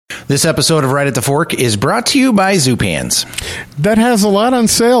This episode of Right at the Fork is brought to you by Zupan's. That has a lot on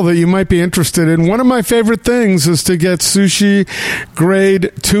sale that you might be interested in. One of my favorite things is to get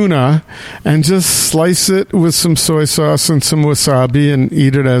sushi-grade tuna and just slice it with some soy sauce and some wasabi and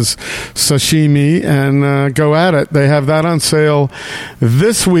eat it as sashimi and go at it. They have that on sale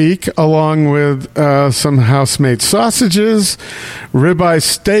this week, along with some house-made sausages, ribeye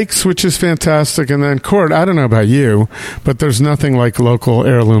steaks, which is fantastic, and then, Court, I don't know about you, but there's nothing like local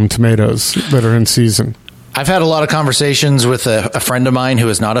heirloom tomatoes that are in season. I've had a lot of conversations with a friend of mine who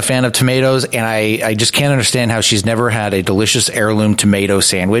is not a fan of tomatoes, and I just can't understand how she's never had a delicious heirloom tomato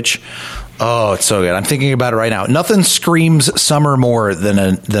sandwich. Oh, it's so good. I'm thinking about it right now. Nothing screams summer more than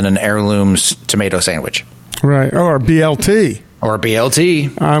an heirloom tomato sandwich. Right. Or BLT. Or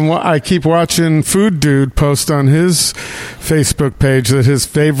BLT. I keep watching Food Dude post on his Facebook page that his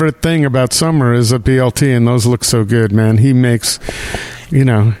favorite thing about summer is a BLT, and those look so good, man. He makes,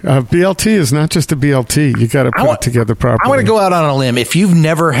 BLT is not just a BLT. You got to put it together properly. I want to go out on a limb. If you've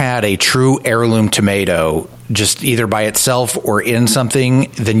never had a true heirloom tomato, just either by itself or in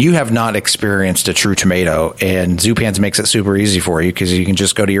something, then you have not experienced a true tomato. And Zupan's makes it super easy for you because you can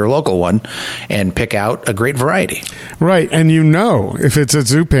just go to your local one and pick out a great variety. Right. And if it's at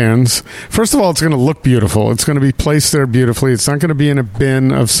Zupan's, first of all, it's going to look beautiful. It's going to be placed there beautifully. It's not going to be in a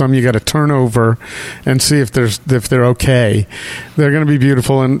bin of some you got to turn over and see if they're okay. They're going to be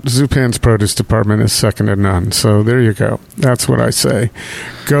beautiful. And Zupan's produce department is second to none. So there you go. That's what I say.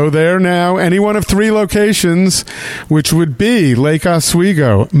 Go there now. Any one of three locations, which would be Lake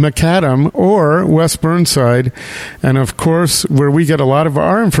Oswego, Macadam, or West Burnside. And, of course, where we get a lot of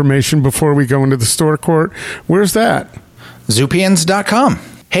our information before we go into the store, Court, where's that? Zupans.com.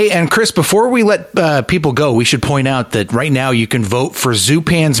 Hey, and Chris, before we let people go, we should point out that right now you can vote for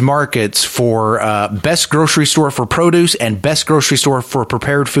Zupan's Markets for best grocery store for produce and best grocery store for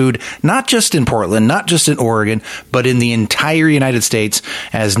prepared food, not just in Portland, not just in Oregon, but in the entire United States,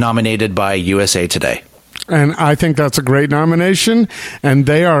 as nominated by USA Today. And I think that's a great nomination, and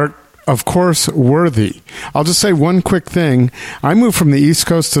they are, of course, worthy. I'll just say one quick thing. I moved from the East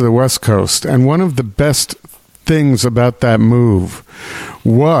Coast to the West Coast, and one of the best things about that move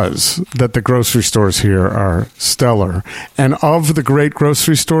was that the grocery stores here are stellar. And of the great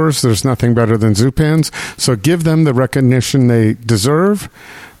grocery stores, there's nothing better than Zupan's. So give them the recognition they deserve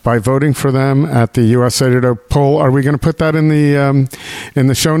by voting for them at the USA Today poll. Are we going to put that in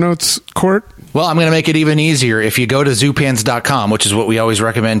the show notes, Court? Well, I'm going to make it even easier. If you go to Zupans.com, which is what we always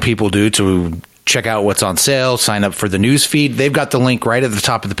recommend people do to check out what's on sale, sign up for the news feed, they've got the link right at the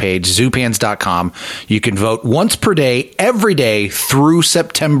top of the page, Zupans.com. You can vote once per day, every day through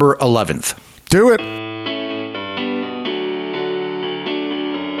September 11th. Do it.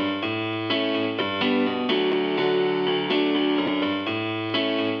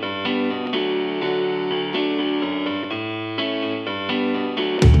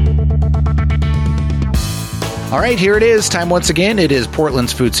 All right, here it is. Time once again. It is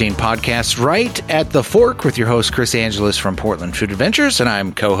Portland's Food Scene Podcast, Right at the Fork, with your host, Chris Angelus from Portland Food Adventures, and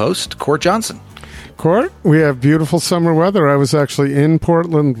I'm co-host, Court Johnson. Court, we have beautiful summer weather. I was actually in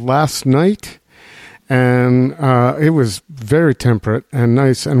Portland last night, and it was very temperate and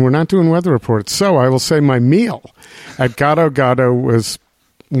nice, and we're not doing weather reports. So I will say my meal at Gato Gato was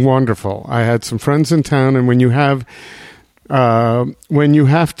wonderful. I had some friends in town, and when you have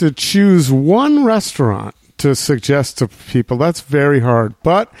to choose one restaurant to suggest to people, that's very hard.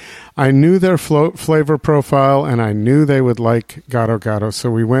 But I knew their flavor profile, and I knew they would like Gato Gato.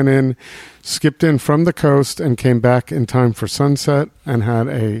 So we went in, skipped in from the coast, and came back in time for sunset and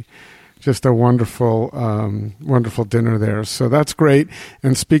had just a wonderful dinner there. So that's great.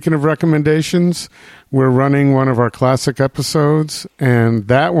 And speaking of recommendations, we're running one of our classic episodes. And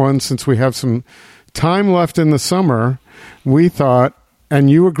that one, since we have some time left in the summer, we thought, and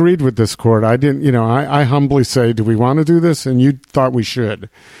you agreed with this, Court. I didn't, I humbly say, do we want to do this? And you thought we should.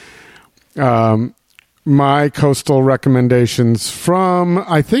 My coastal recommendations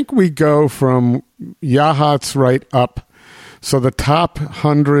I think we go from Yachats right up. So the top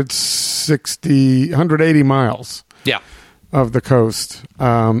 180 miles of the coast.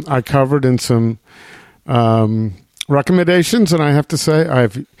 I covered in some recommendations, and I have to say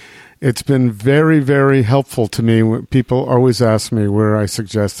it's been very, very helpful to me. People always ask me where I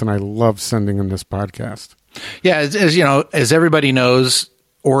suggest, and I love sending them this podcast. Yeah, as everybody knows,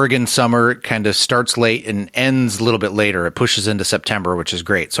 Oregon summer kind of starts late and ends a little bit later. It pushes into September, which is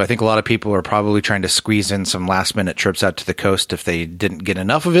great. So I think a lot of people are probably trying to squeeze in some last-minute trips out to the coast if they didn't get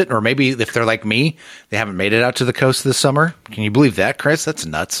enough of it, or maybe if they're like me, they haven't made it out to the coast this summer. Can you believe that, Chris? That's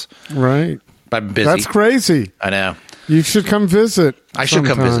nuts. Right. I'm busy. That's crazy. I know. You should come visit. I should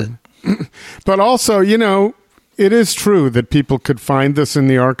come visit. But also, you know, it is true that people could find this in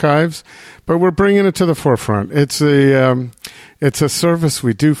the archives, but we're bringing it to the forefront. It's a service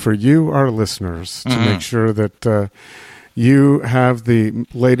we do for you, our listeners, to make sure that you have the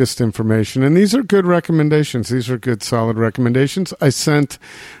latest information. And these are good recommendations. These are good, solid recommendations. I sent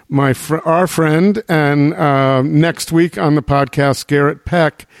our friend, and next week on the podcast, Garrett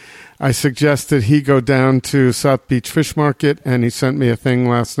Peck, I suggested he go down to South Beach Fish Market, and he sent me a thing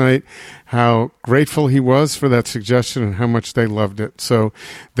last night, how grateful he was for that suggestion and how much they loved it. So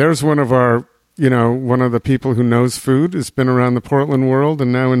there's one of our, you know, one of the people who knows food, has been around the Portland world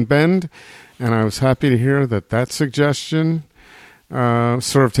and now in Bend. And I was happy to hear that suggestion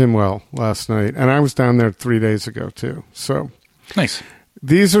served him well last night. And I was down there 3 days ago, too. So nice.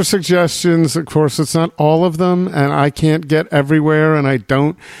 These are suggestions. Of course, it's not all of them, and I can't get everywhere, and I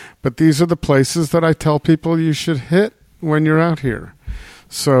don't. But these are the places that I tell people you should hit when you're out here.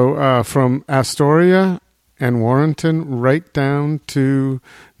 So from Astoria and Warrenton right down to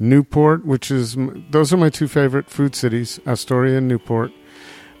Newport, those are my two favorite food cities, Astoria and Newport,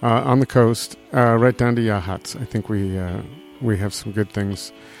 on the coast, right down to Yachats. I think we have some good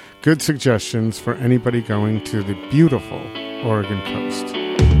things, good suggestions for anybody going to the beautiful Oregon coast.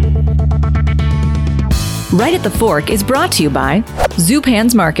 Right at the Fork is brought to you by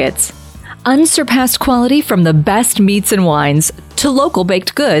Zupan's Markets. Unsurpassed quality from the best meats and wines to local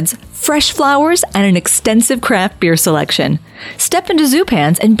baked goods, fresh flowers, and an extensive craft beer selection. Step into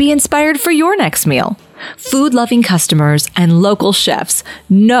Zupan's and be inspired for your next meal. Food-loving customers and local chefs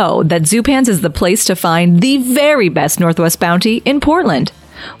know that Zupan's is the place to find the very best Northwest bounty in Portland.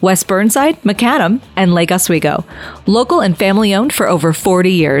 West Burnside, Macadam, and Lake Oswego. Local and family-owned for over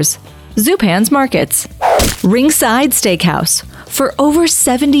 40 years. Zupan's Markets. RingSide Steakhouse. For over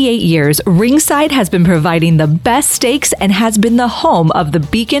 78 years, RingSide has been providing the best steaks and has been the home of the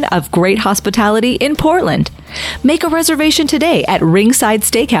beacon of great hospitality in Portland. Make a reservation today at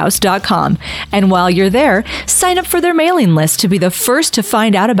ringsidesteakhouse.com. And while you're there, sign up for their mailing list to be the first to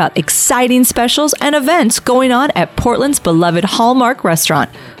find out about exciting specials and events going on at Portland's beloved Hallmark restaurant,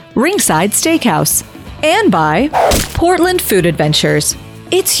 RingSide Steakhouse. And by Portland Food Adventures.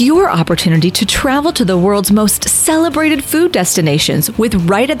 It's your opportunity to travel to the world's most celebrated food destinations with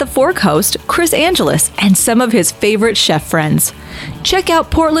Right at the Fork host Chris Angelus and some of his favorite chef friends. Check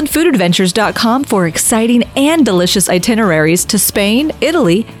out portlandfoodadventures.com for exciting and delicious itineraries to Spain,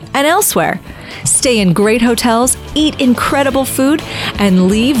 Italy, and elsewhere. Stay in great hotels, eat incredible food, and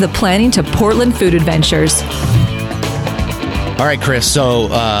leave the planning to Portland Food Adventures. All right, Chris. So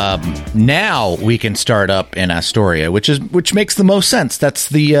now we can start up in Astoria, which makes the most sense. That's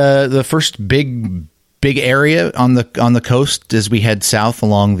the first big area on the coast as we head south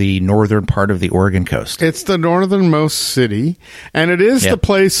along the northern part of the Oregon coast. It's the northernmost city, and it is the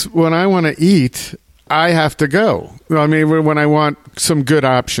place when I want to eat. I have to go. I mean, when I want some good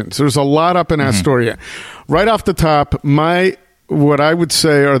options, there's a lot up in Astoria. Right off the top, what I would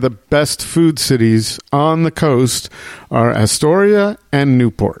say are the best food cities on the coast are Astoria and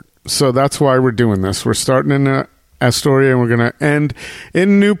Newport. So that's why we're doing this. We're starting in Astoria, and we're going to end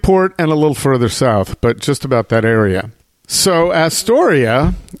in Newport and a little further south, but just about that area. So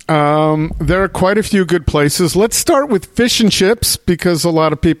Astoria, there are quite a few good places. Let's start with fish and chips, because a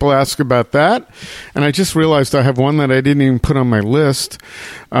lot of people ask about that. And I just realized I have one that I didn't even put on my list.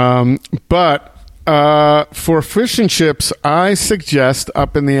 But for fish and chips, I suggest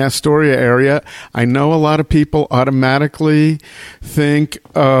up in the Astoria area. I know a lot of people automatically think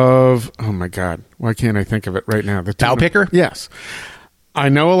of, oh my God, why can't I think of it right now? The bow picker? Yes. I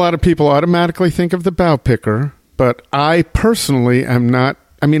know a lot of people automatically think of the bow picker, but I personally am not.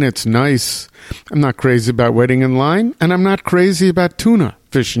 I mean, it's nice. I'm not crazy about waiting in line, and I'm not crazy about tuna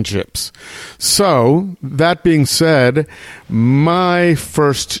fish and chips. So, that being said, my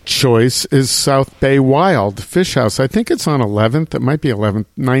first choice is South Bay Wild Fish House. I think it's on 11th. It might be 11th,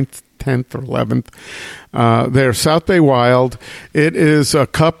 9th, 10th, or 11th. There, South Bay Wild. It is a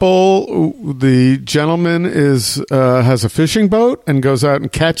couple. The gentleman has a fishing boat and goes out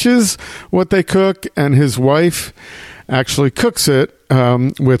and catches what they cook, and his wife actually cooks it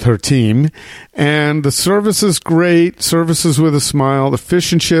with her team, and the service is great. Services with a smile. The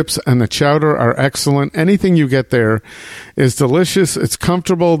fish and chips and the chowder are excellent. Anything you get there is delicious. It's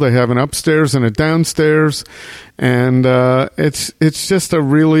comfortable. They have an upstairs and a downstairs, and it's just a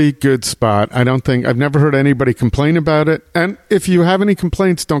really good spot. I've never heard anybody complain about it, and if you have any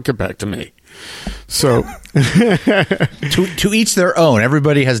complaints, don't get back to me. So to each their own.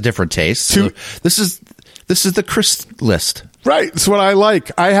 Everybody has different tastes. So this is the Chris list. Right. It's what I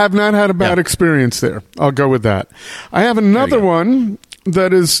like. I have not had a bad experience there. I'll go with that. I have another one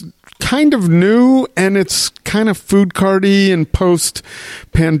that is kind of new, and it's kind of food carty and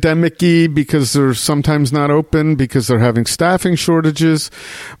post-pandemic-y because they're sometimes not open because they're having staffing shortages.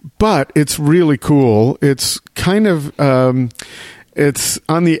 But it's really cool. It's kind of it's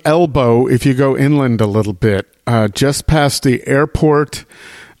on the elbow if you go inland a little bit, just past the airport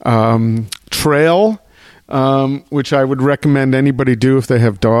trail. Which I would recommend anybody do if they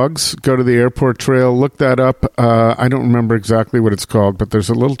have dogs. Go to the airport trail, look that up. I don't remember exactly what it's called, but there's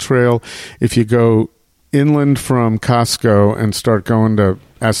a little trail if you go inland from Costco and start going to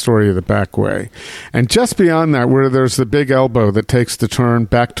Astoria the back way. And just beyond that, where there's the big elbow that takes the turn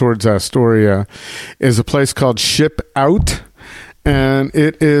back towards Astoria, is a place called Ship Out. And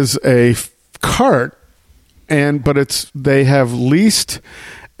it is a cart, but they have leased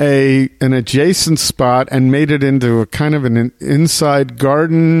an adjacent spot and made it into a kind of an inside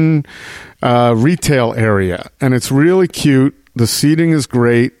garden retail area. And it's really cute. The seating is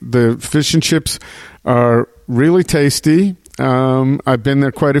great. The fish and chips are really tasty. I've been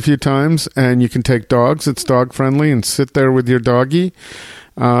there quite a few times, and you can take dogs. It's dog friendly, and sit there with your doggy.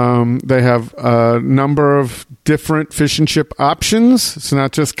 They have a number of different fish and chip options. It's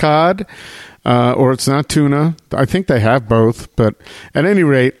not just cod. Or it's not tuna. I think they have both, but at any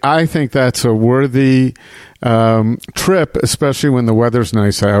rate, I think that's a worthy trip, especially when the weather's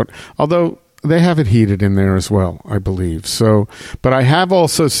nice out. Although they have it heated in there as well, I believe. So, but I have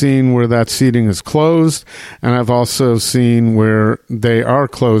also seen where that seating is closed, and I've also seen where they are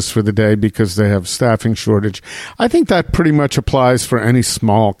closed for the day because they have staffing shortage. I think that pretty much applies for any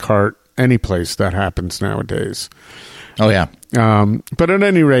small cart, any place that happens nowadays. Oh, yeah. But at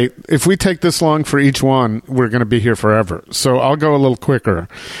any rate, if we take this long for each one, we're going to be here forever. So I'll go a little quicker.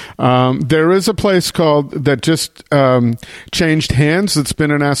 There is a place that just changed hands. It's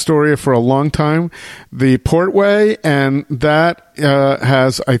been in Astoria for a long time, the Portway, and that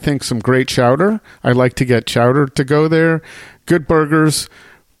has, I think, some great chowder. I like to get chowder to go there. Good burgers.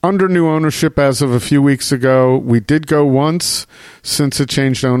 Under new ownership as of a few weeks ago. We did go once since it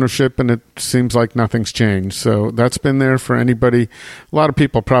changed ownership, and it seems like nothing's changed. So that's been there for anybody. A lot of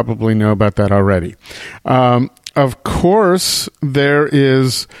people probably know about that already. Of course, there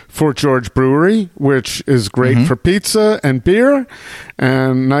is Fort George Brewery, which is great for pizza and beer,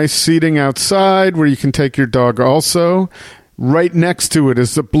 and nice seating outside where you can take your dog also. Right next to it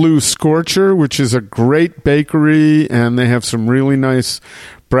is the Blue Scorcher, which is a great bakery, and they have some really nice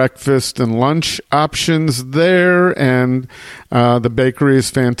breakfast and lunch options there, and the bakery is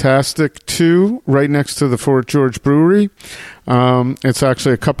fantastic too, right next to the Fort George Brewery. It's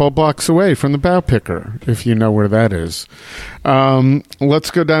actually a couple of blocks away from the Bow Picker, if you know where that is.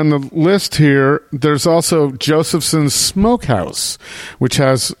 Let's go down the list here. There's also Josephson's Smokehouse, which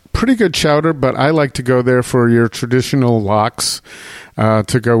has pretty good chowder, but I like to go there for your traditional lox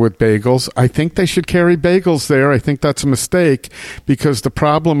to go with bagels. I think they should carry bagels there. I think that's a mistake because the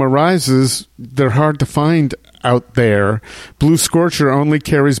problem arises, they're hard to find out there. Blue Scorcher only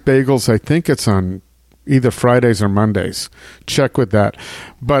carries bagels. I think it's on either Fridays or Mondays. Check with that.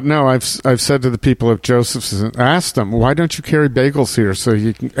 But no, I've said to the people of Joseph's, asked them, why don't you carry bagels here so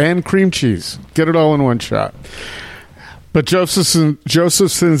you can, and cream cheese, get it all in one shot. But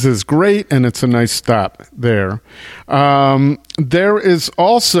Josephson's is great, and it's a nice stop there. There is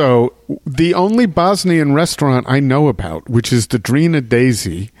also the only Bosnian restaurant I know about, which is the Drina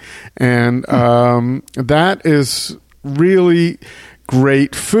Daisy, and that is really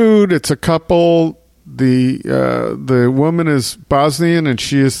great food. It's a couple. The woman is Bosnian, and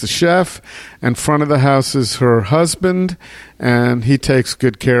she is the chef, and front of the house is her husband, and he takes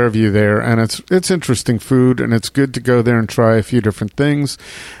good care of you there. And it's interesting food, and it's good to go there and try a few different things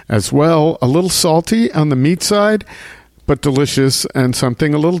as well. A little salty on the meat side, but delicious and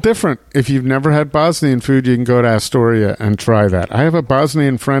something a little different. If you've never had Bosnian food, you can go to Astoria and try that. I have a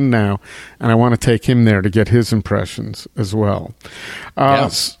Bosnian friend now, and I want to take him there to get his impressions as well.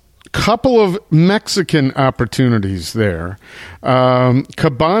 Couple of Mexican opportunities there.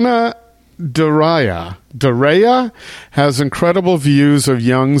 Cabana de Raya has incredible views of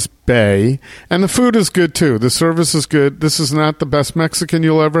Young's Bay, and the food is good too. The service is good. This is not the best Mexican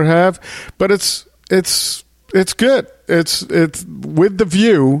you'll ever have, but it's good. It's with the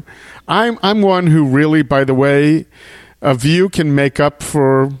view. I'm one who really, by the way, a view can make up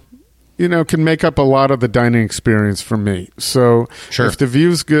a lot of the dining experience for me. So sure. If the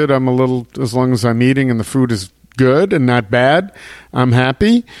view's good, as long as I'm eating and the food is good and not bad, I'm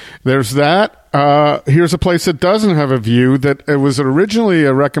happy. There's that. Here's a place that doesn't have a view that it was originally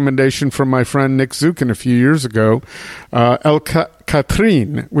a recommendation from my friend Nick Zupan a few years ago. El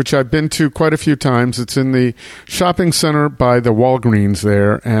Catherine, which I've been to quite a few times. It's in the shopping center by the Walgreens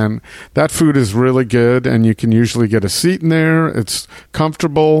there, and that food is really good, and you can usually get a seat in there. It's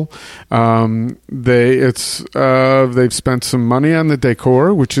comfortable. They've spent some money on the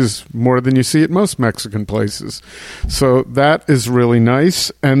decor, which is more than you see at most Mexican places. So that is really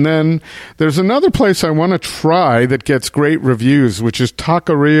nice. And then there's another place I want to try that gets great reviews, which is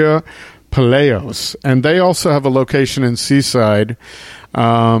Taqueria Palaos, and they also have a location in Seaside.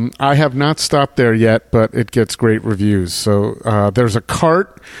 I have not stopped there yet, but it gets great reviews. So there's a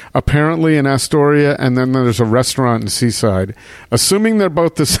cart apparently in Astoria, and then there's a restaurant in Seaside. Assuming they're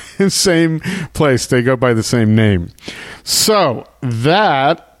both the same place, they go by the same name. So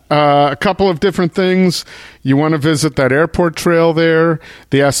that... a couple of different things. You want to visit that airport trail there.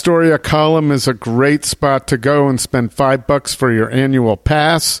 The Astoria Column is a great spot to go and spend $5 for your annual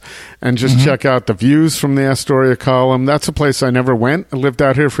pass and just check out the views from the Astoria Column. That's a place I never went. I lived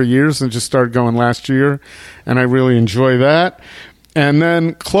out here for years and just started going last year, and I really enjoy that. And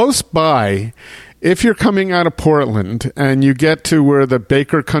then close by, if you're coming out of Portland and you get to where the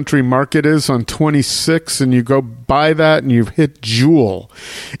Baker Country Market is on 26 and you go by that and you've hit Jewel,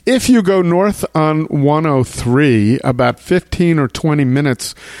 if you go north on 103, about 15 or 20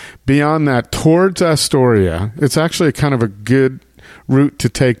 minutes beyond that towards Astoria, it's actually kind of a good route to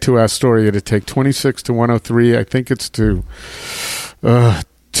take to Astoria, to take 26 to 103. I think it's to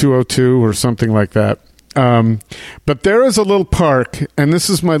 202 or something like that. But there is a little park, and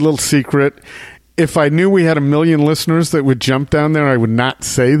this is my little secret. If I knew we had 1 million listeners that would jump down there, I would not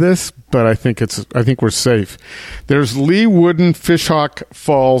say this, but I think we're safe. There's Lee Wooden Fishhawk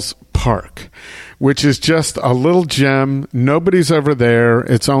Falls Park, which is just a little gem. Nobody's ever there.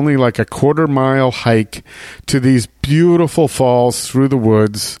 It's only like a 1/4-mile hike to these beautiful falls through the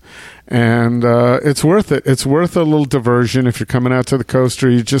woods. And it's worth it. It's worth a little diversion if you're coming out to the coast or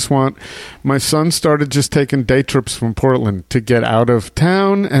you just want... My son started just taking day trips from Portland to get out of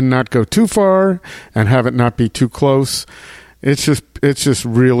town and not go too far and have it not be too close. It's just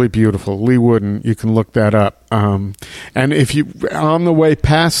really beautiful. Lee Wooden, you can look that up. And if you... On the way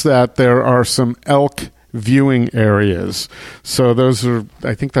past that, there are some elk viewing areas. So those are...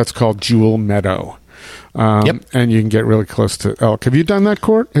 I think that's called Jewel Meadow. Yep. And you can get really close to elk. Have you done that,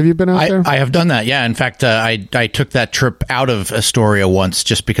 Court? Have you been out there? I have done that, yeah. In fact, I took that trip out of Astoria once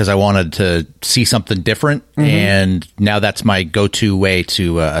just because I wanted to see something different, and now that's my go-to way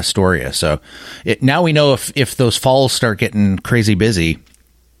to Astoria. So now we know if those falls start getting crazy busy,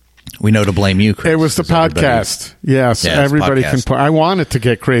 we know to blame you, Chris. It was the podcast. Yes, everybody can. I want it to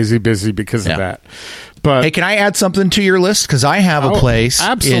get crazy busy because of that. But hey, can I add something to your list? Because I have a place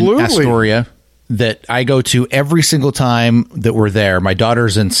in Astoria that I go to every single time that we're there. My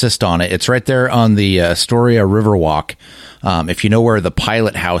daughters insist on it. It's right there on the Astoria Riverwalk. If you know where the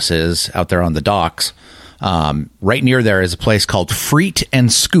Pilot House is out there on the docks, right near there is a place called Freet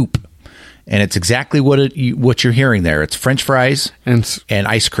and Scoop. And it's exactly what you're hearing there. It's French fries and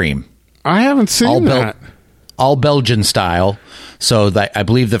ice cream. I haven't seen that. All Belgian style. So I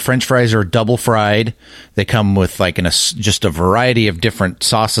believe the French fries are double fried. They come with like just a variety of different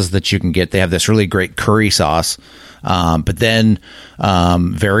sauces that you can get. They have this really great curry sauce, but then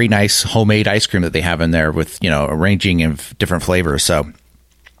very nice homemade ice cream that they have in there with, a ranging of different flavors. So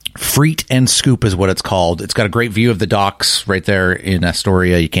Freet and Scoop is what it's called. It's got a great view of the docks right there in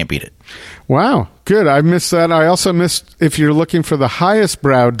Astoria. You can't beat it. Wow, good. I missed that. I also missed, if you're looking for the highest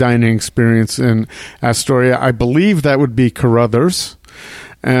brow dining experience in Astoria, I believe that would be Carruthers.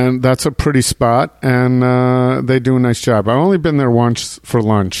 And that's a pretty spot, and they do a nice job. I've only been there once for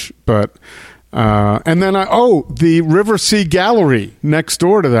lunch, but... and then the River Sea Gallery next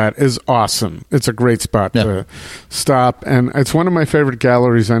door to that is awesome. It's a great spot to stop, and it's one of my favorite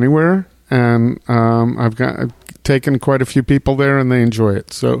galleries anywhere. And I've taken quite a few people there, and they enjoy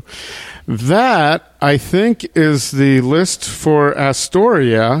it. So that, I think, is the list for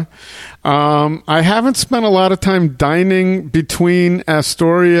Astoria. I haven't spent a lot of time dining between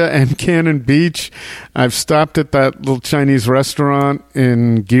Astoria and Cannon Beach. I've stopped at that little Chinese restaurant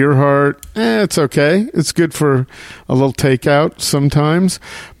in Gearhart. It's okay. It's good for a little takeout sometimes.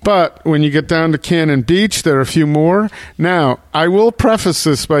 But when you get down to Cannon Beach, there are a few more. Now, I will preface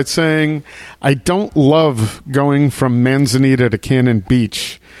this by saying I don't love going from Manzanitta to Cannon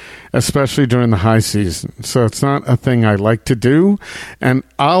Beach, especially during the high season. So it's not a thing I like to do. And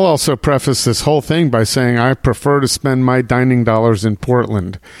I'll also preface this whole thing by saying I prefer to spend my dining dollars in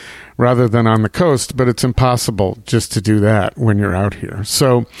Portland rather than on the coast, but it's impossible just to do that when you're out here.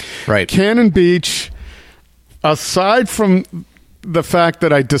 So Cannon Beach, aside from the fact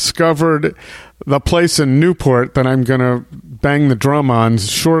that I discovered the place in Newport that I'm going to bang the drum on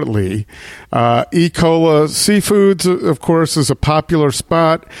shortly. E. Cola Seafoods, of course, is a popular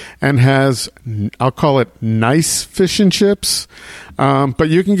spot and has, I'll call it nice fish and chips. But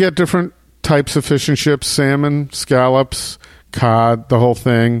you can get different types of fish and chips, salmon, scallops, cod, the whole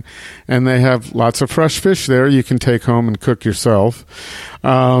thing. And they have lots of fresh fish there you can take home and cook yourself.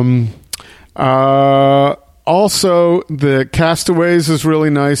 Also, the Castaways is really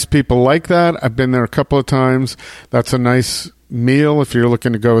nice. People like that. I've been there a couple of times. That's a nice meal if you're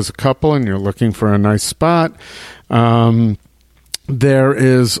looking to go as a couple and you're looking for a nice spot. There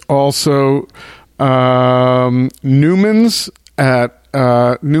is also Newman's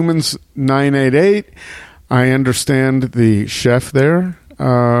at Newman's 988. I understand the chef there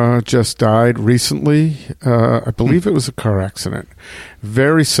just died recently. I believe it was a car accident.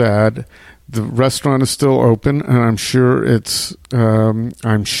 Very sad. The restaurant is still open, and I'm sure it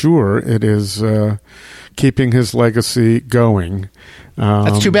is keeping his legacy going.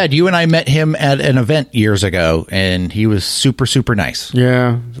 That's too bad. You and I met him at an event years ago, and he was super, super nice.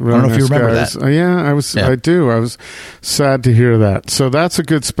 Yeah, really I don't know nice if you remember guys. that. Yeah, I was. Yeah. I do. I was sad to hear that. So that's a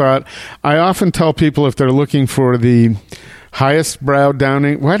good spot. I often tell people if they're looking for the highest brow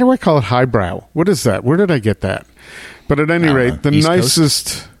dining. Why do I call it highbrow? What is that? Where did I get that? But at any rate, the East nicest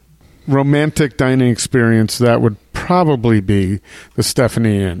Coast? Romantic dining experience, that would probably be the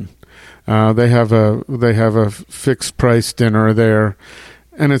Stephanie Inn. They have a fixed price dinner there,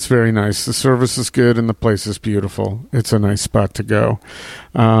 and it's very nice. The service is good, and the place is beautiful. It's a nice spot to go.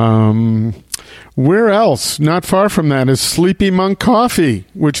 Where else? Not far from that is Sleepy Monk Coffee,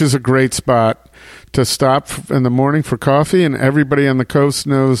 which is a great spot to stop in the morning for coffee, and everybody on the coast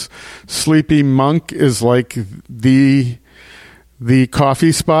knows Sleepy Monk is like the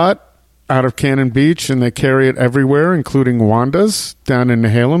coffee spot out of Cannon Beach, and they carry it everywhere, including Wanda's down in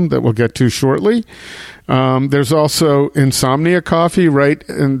Nehalem that we'll get to shortly. There's also Insomnia Coffee right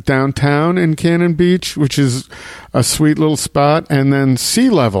in downtown in Cannon Beach, which is a sweet little spot, and then Sea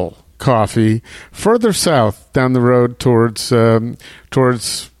Level Coffee further south down the road towards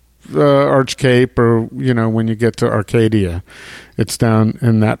Arch Cape, or when you get to Arcadia. It's down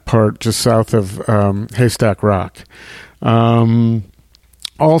in that part just south of Haystack Rock.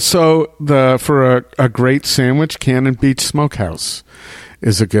 Also, for a great sandwich, Cannon Beach Smokehouse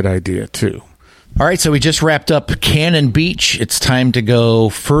is a good idea, too. All right, so we just wrapped up Cannon Beach. It's time to go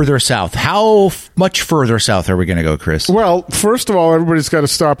further south. How much further south are we going to go, Chris? Well, first of all, everybody's got to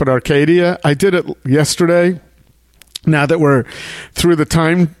stop at Arcadia. I did it yesterday. Now that we're through the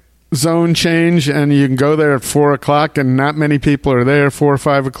time zone change, and you can go there at 4 o'clock, and not many people are there, 4 or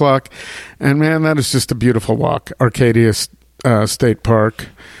 5 o'clock. And, man, that is just a beautiful walk. Arcadia State Park.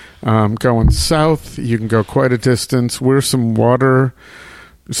 Going south, you can go quite a distance. Wear some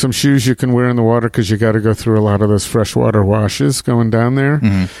shoes you can wear in the water, because you got to go through a lot of those freshwater washes going down there.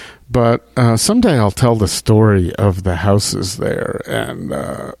 Mm-hmm. But someday I'll tell the story of the houses there, and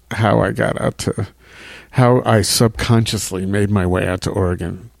how I subconsciously made my way out to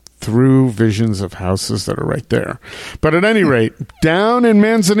Oregon through visions of houses that are right there. But at any rate, down in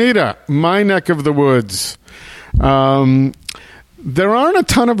Manzanitta, my neck of the woods, there aren't a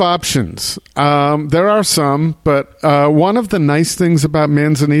ton of options. There are some, but one of the nice things about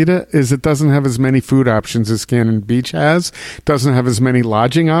Manzanitta is it doesn't have as many food options as Cannon Beach has. It doesn't have as many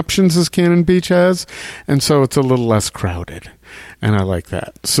lodging options as Cannon Beach has, and so it's a little less crowded. And I like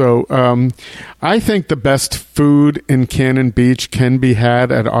that. So I think the best food in Cannon Beach can be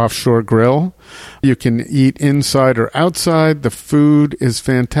had at Offshore Grill. You can eat inside or outside. The food is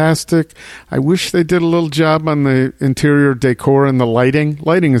fantastic. I wish they did a little job on the interior decor and the lighting.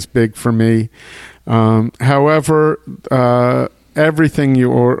 Lighting is big for me. However, everything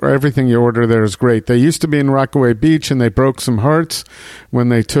you order there is great. They used to be in Rockaway Beach, and they broke some hearts when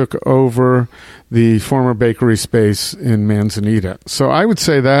they took over the former bakery space in Manzanitta. So I would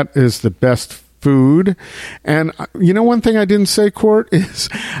say that is the best food. And one thing I didn't say, Court, is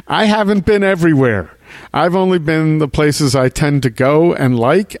I haven't been everywhere. I've only been the places I tend to go and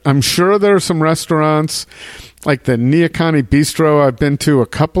like. I'm sure there are some restaurants like the Neakani Bistro I've been to a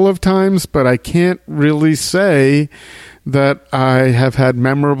couple of times, but I can't really say that I have had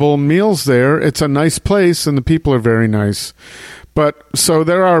memorable meals there. It's a nice place, and the people are very nice. But so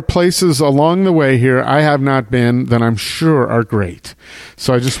there are places along the way here I have not been that I'm sure are great.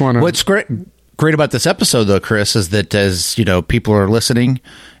 So I just want to... What's great about this episode, though, Chris, is that as people are listening,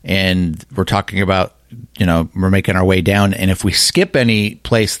 and we're talking about, we're making our way down, and if we skip any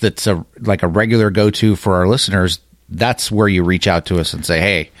place that's like a regular go-to for our listeners, that's where you reach out to us and say,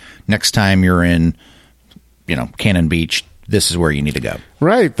 hey, next time you're in Cannon Beach, this is where you need to go.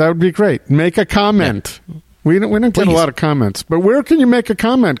 Right. That would be great. Make a comment. We don't get a lot of comments, but where can you make a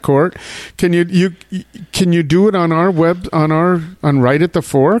comment, Court? Can you do it on our web on Right at the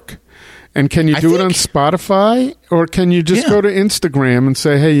Fork? And can you do it on Spotify, or can you just go to Instagram and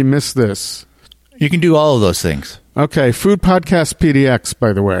say, "Hey, you missed this"? You can do all of those things. Okay, Food Podcast PDX,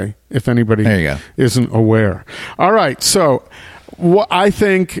 by the way, if anybody isn't aware. All right, so I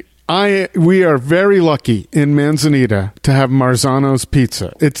think we are very lucky in Manzanitta to have Marzano's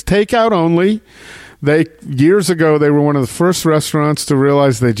Pizza. It's takeout only. Years ago, they were one of the first restaurants to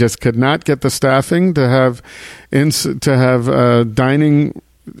realize they just could not get the staffing to have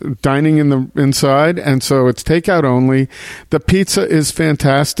dining in the inside, and so it's takeout only. The pizza is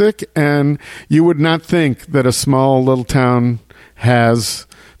fantastic, and you would not think that a small little town has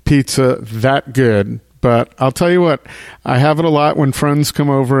pizza that good, but I'll tell you what, I have it a lot when friends come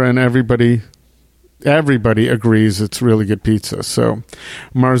over, and everybody agrees it's really good pizza. So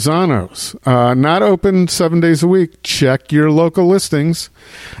Marzano's, not open 7 days a week. Check your local listings.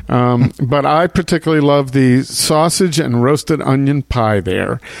 But I particularly love the sausage and roasted onion pie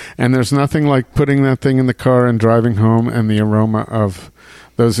there. And there's nothing like putting that thing in the car and driving home and the aroma of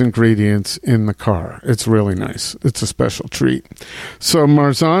those ingredients in the car. It's really nice. It's a special treat. So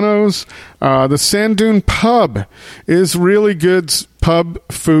Marzano's, the Sand Dune Pub is really good pub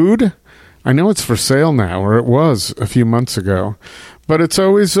food. I know it's for sale now, or it was a few months ago, but it's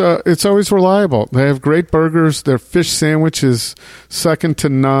always reliable. They have great burgers. Their fish sandwich is second to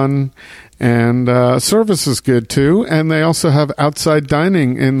none, and service is good too. And they also have outside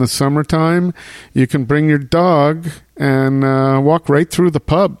dining in the summertime. You can bring your dog and walk right through the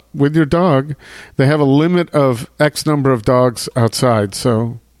pub with your dog. They have a limit of X number of dogs outside,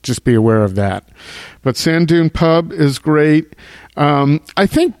 so just be aware of that. But Sand Dune Pub is great. I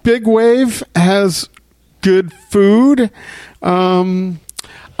think Big Wave has good food.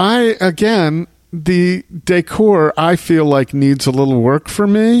 The decor I feel like needs a little work for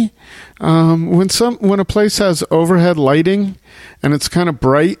me. When a place has overhead lighting and it's kind of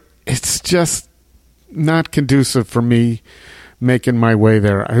bright, it's just not conducive for me making my way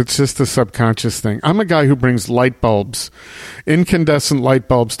there. It's just a subconscious thing. I'm a guy who brings light bulbs, incandescent light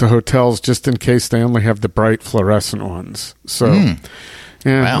bulbs, to hotels just in case they only have the bright fluorescent ones. So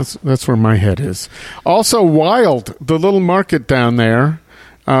that's where my head is. Also, Wild, the little market down there,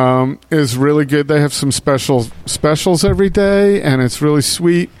 is really good. They have some specials every day, and it's really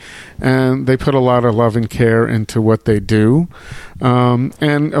sweet, and they put a lot of love and care into what they do.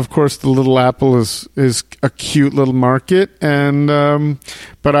 And of course, the Little Apple is a cute little market, and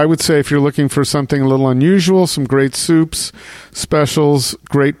but I would say if you're looking for something a little unusual, some great soups, specials,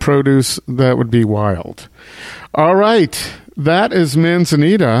 great produce, that would be Wild. All right, that is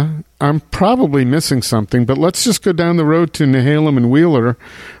Manzanitta. I'm probably missing something, but let's just go down the road to Nehalem and Wheeler,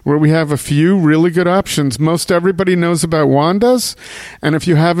 where we have a few really good options. Most everybody knows about Wanda's, and if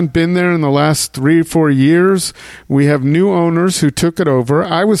you haven't been there in the last 3 or 4 years, we have new owners who took it over.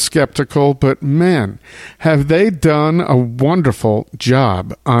 I was skeptical, but man, have they done a wonderful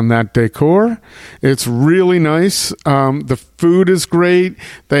job on that decor. It's really nice. The food is great.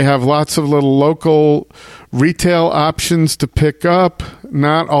 They have lots of little local retail options to pick up.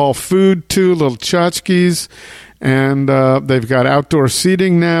 Not all food, too, little tchotchkes. And they've got outdoor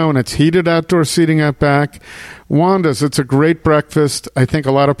seating now, and it's heated outdoor seating out back. Wanda's, it's a great breakfast. I think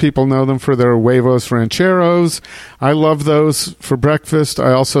a lot of people know them for their huevos rancheros. I love those for breakfast.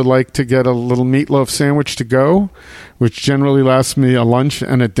 I also like to get a little meatloaf sandwich to go, which generally lasts me a lunch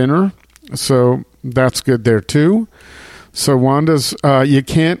and a dinner. So that's good there, too. So Wanda's, you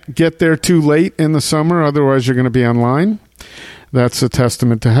can't get there too late in the summer, otherwise you're going to be online. That's a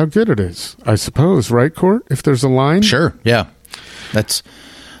testament to how good it is, I suppose, right, Court? If there's a line? Sure, yeah.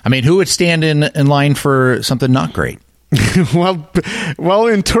 Who would stand in line for something not great? well,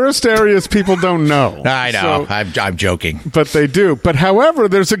 in tourist areas, people don't know. I know, so, I'm joking. But they do. But however,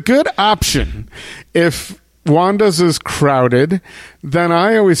 there's a good option. If Wanda's is crowded, then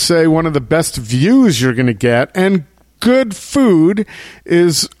I always say one of the best views you're going to get, and good food,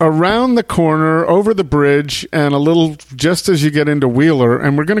 is around the corner, over the bridge, and a little just as you get into Wheeler.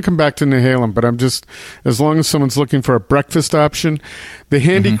 And we're going to come back to Nehalem, but as long as someone's looking for a breakfast option, the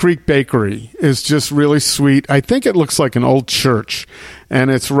Handy Creek Bakery is just really sweet. I think it looks like an old church,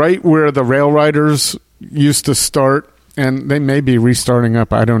 and it's right where the rail riders used to start. And they may be restarting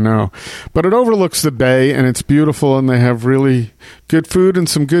up, I don't know. But it overlooks the bay, and it's beautiful, and they have really good food and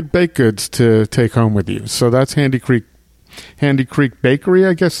some good baked goods to take home with you. So that's Handy Creek Bakery,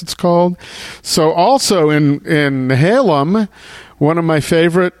 I guess it's called. So also in Nehalem, one of my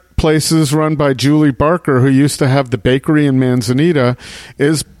favorite places run by Julie Barker, who used to have the bakery in Manzanitta,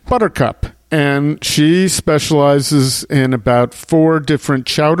 is Buttercup. And she specializes in about 4 different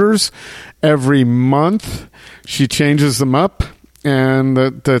chowders every month. She changes them up. And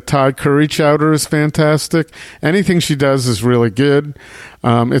the Thai curry chowder is fantastic. Anything she does is really good.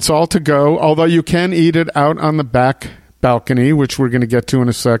 It's all to go, although you can eat it out on the back balcony, which we're going to get to in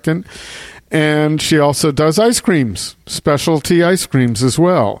a second. And she also does ice creams, specialty ice creams as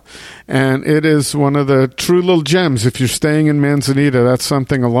well. And it is one of the true little gems. If you're staying in Manzanitta, that's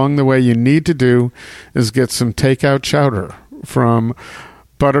something along the way you need to do, is get some takeout chowder from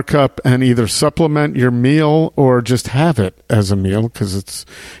Buttercup and either supplement your meal or just have it as a meal, because it's,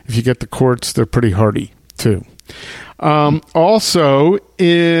 if you get the quarts, they're pretty hearty too. Also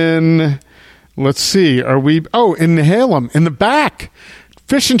in, let's see, in Nehalem, in the back,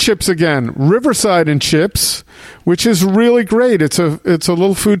 fish and chips again, Riverside and Chips, which is really great. It's a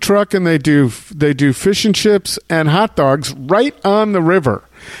little food truck, and they do fish and chips and hot dogs right on the river,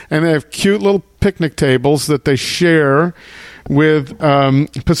 and they have cute little picnic tables that they share with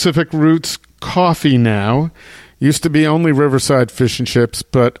Pacific Roots Coffee now. Used to be only Riverside Fish and Chips,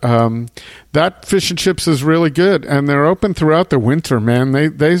 but that fish and chips is really good, and they're open throughout the winter, man.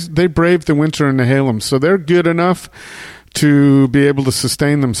 They brave the winter in Nehalem, so they're good enough to be able to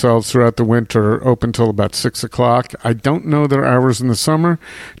sustain themselves throughout the winter, open till about 6 o'clock. I don't know their hours in the summer.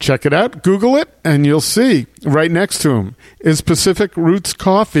 Check it out. Google it, and you'll see. Right next to them is Pacific Roots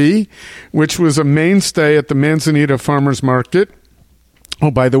Coffee, which was a mainstay at the Manzanitta Farmers Market.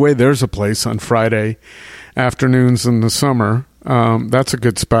 Oh, by the way, there's a place on Friday afternoons in the summer. That's a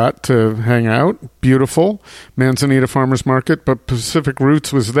good spot to hang out. Beautiful. Manzanitta Farmers Market. But Pacific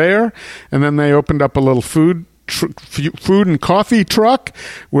Roots was there, and then they opened up a little food and coffee truck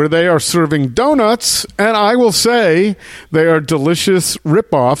where they are serving donuts, and I will say they are delicious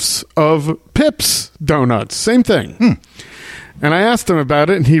ripoffs of Pip's donuts. Same thing. And I asked him about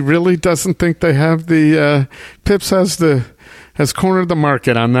it, and he really doesn't think they have the Pip's has cornered the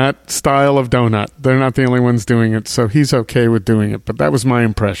market on that style of donut. They're not the only ones doing it, so he's okay with doing it, but that was my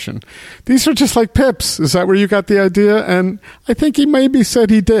impression. These are just like Pip's. Is that where you got the idea? And I think he maybe said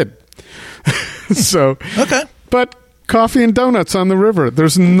he did. So okay. But coffee and donuts on the river,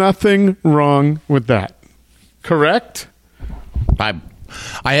 there's nothing wrong with that. Correct? I'm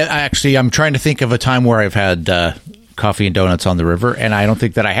trying to think of a time where I've had coffee and donuts on the river, and I don't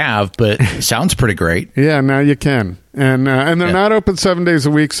think that I have, but it sounds pretty great. Yeah, now you can. And they're not open 7 days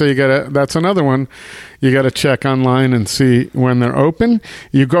a week, so that's another one. You got to check online and see when they're open.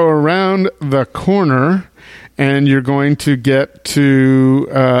 You go around the corner, and you're going to get to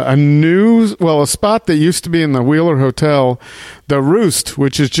a spot that used to be in the Wheeler Hotel, the Roost,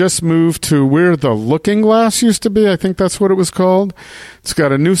 which has just moved to where the Looking Glass used to be. I think that's what it was called. It's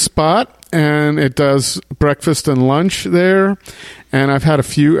got a new spot, and it does breakfast and lunch there. And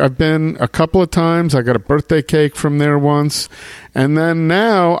I've been a couple of times. I got a birthday cake from there once. And then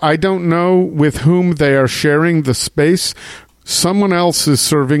now, I don't know with whom they are sharing the space. Someone else is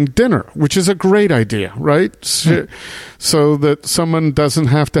serving dinner, which is a great idea, right? So that someone doesn't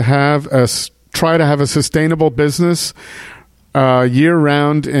have to try to have a sustainable business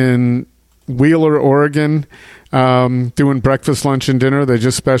year-round in Wheeler, Oregon, doing breakfast, lunch, and dinner. They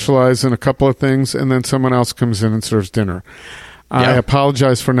just specialize in a couple of things, and then someone else comes in and serves dinner. Yeah. I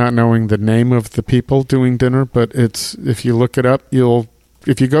apologize for not knowing the name of the people doing dinner, but if you look it up,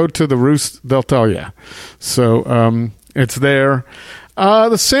 if you go to the Roost, they'll tell you. So it's there.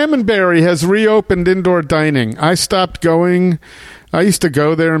 The Salmonberry has reopened indoor dining. I stopped going. I used to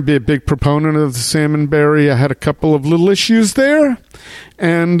go there and be a big proponent of the Salmonberry. I had a couple of little issues there,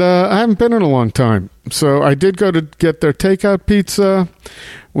 and I haven't been in a long time. So I did go to get their takeout pizza,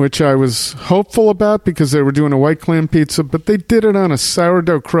 which I was hopeful about because they were doing a white clam pizza, but they did it on a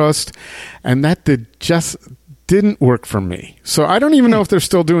sourdough crust, and that didn't work for me. So I don't even know if they're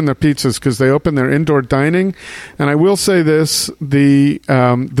still doing their pizzas because they opened their indoor dining. And I will say this, the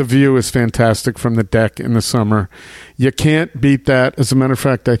view is fantastic from the deck in the summer. You can't beat that. As a matter of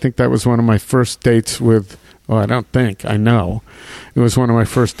fact, I think that was one of my first dates with, I know. It was one of my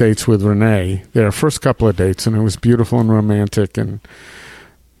first dates with Renee. Their first couple of dates, and it was beautiful and romantic, and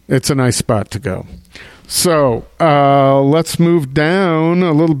it's a nice spot to go. So let's move down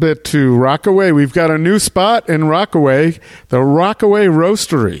a little bit to Rockaway. We've got a new spot in Rockaway, the Rockaway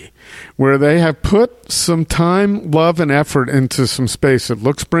Roastery, where they have put some time, love, and effort into some space. It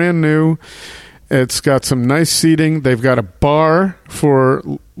looks brand new. It's got some nice seating. They've got a bar for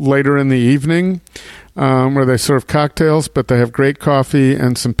later in the evening where they serve cocktails, but they have great coffee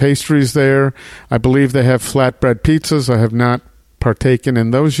and some pastries there. I believe they have flatbread pizzas. I have not partaken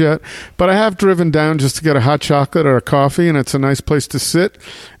in those yet, but I have driven down just to get a hot chocolate or a coffee, and it's a nice place to sit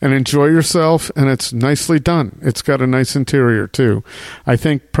and enjoy yourself, and it's nicely done. It's got a nice interior, too. I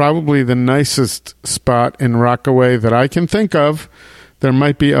think probably the nicest spot in Rockaway that I can think of. There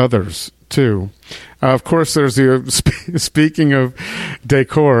might be others, too. Of course, there's speaking of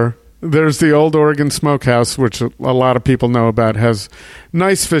decor, there's the Old Oregon Smokehouse, which a lot of people know about, has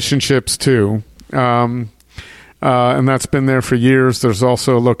nice fish and chips, too. And that's been there for years. There's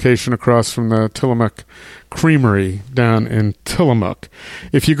also a location across from the Tillamook Creamery down in Tillamook.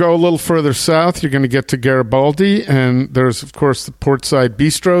 If you go a little further south, you're going to get to Garibaldi, and there's, of course, the Portside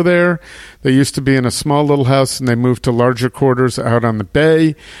Bistro there. They used to be in a small little house, and they moved to larger quarters out on the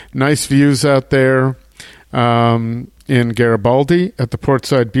bay. Nice views out there in Garibaldi at the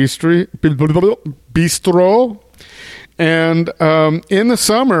Portside Bistro. And in the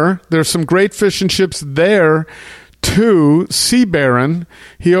summer, there's some great fish and chips there, too. Sea Baron,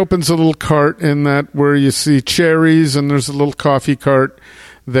 he opens a little cart in that where you see cherries, and there's a little coffee cart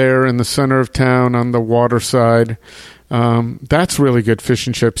there in the center of town on the water side. That's really good fish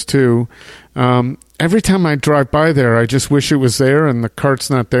and chips, too. Every time I drive by there, I just wish it was there, and the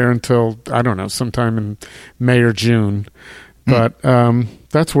cart's not there until, I don't know, sometime in May or June. But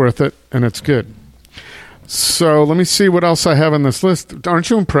that's worth it, and it's good. So let me see what else I have on this list. Aren't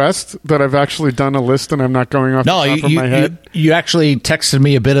you impressed that I've actually done a list and I'm not going off the top of my head? You actually texted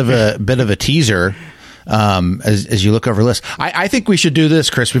me a bit of a teaser as you look over the list. I think we should do this,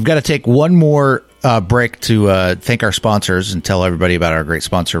 Chris. We've got to take one more break to thank our sponsors and tell everybody about our great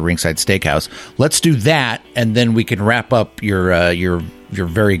sponsor, RingSide Steakhouse. Let's do that, and then we can wrap up your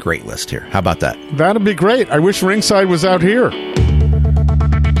very great list here. How about that? That'd be great. I wish RingSide was out here.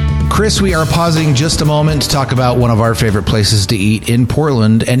 Chris, we are pausing just a moment to talk about one of our favorite places to eat in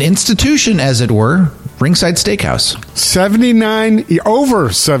Portland, an institution, as it were, RingSide Steakhouse.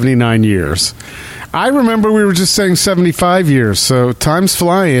 Over 79 years. I remember we were just saying 75 years, so time's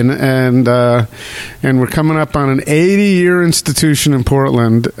flying, and we're coming up on an 80-year institution in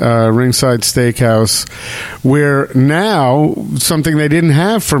Portland, RingSide Steakhouse, where now something they didn't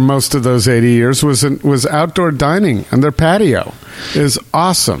have for most of those 80 years was outdoor dining, and their patio is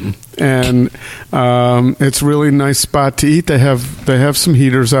awesome, and it's a really nice spot to eat. They have some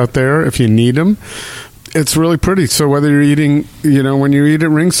heaters out there if you need them. It's really pretty. So whether you're eating, when you eat at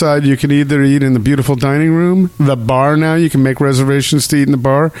RingSide, you can either eat in the beautiful dining room, the bar now, you can make reservations to eat in the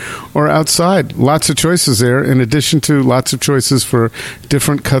bar, or outside. Lots of choices there, in addition to lots of choices for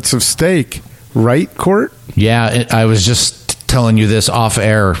different cuts of steak. Right, Court? Yeah, I was just telling you this off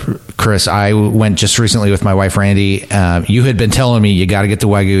air, Chris. I went just recently with my wife, Randy. You had been telling me you got to get the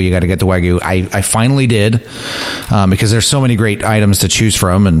Wagyu. I finally did because there's so many great items to choose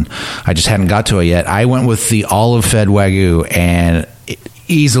from, and I just hadn't got to it yet. I went with the olive-fed Wagyu, and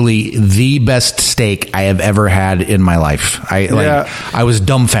easily the best steak I have ever had in my life. I was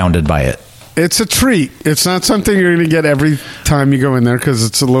dumbfounded by it. It's a treat. It's not something you're going to get every time you go in there because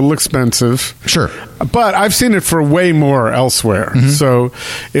it's a little expensive. Sure. But I've seen it for way more elsewhere. Mm-hmm. So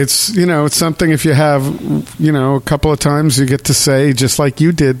it's, it's something if you have, a couple of times you get to say, just like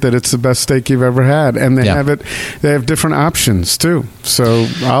you did, that it's the best steak you've ever had. And they have different options too. So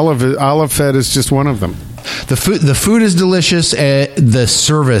olive fed is just one of them. The food is delicious. The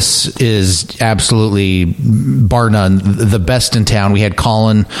service is absolutely, bar none, the best in town. We had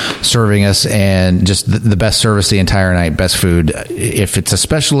Colin serving us, and just the best service the entire night. Best food. If it's a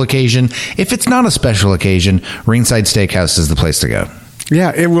special occasion, if it's not a special occasion, RingSide Steakhouse is the place to go.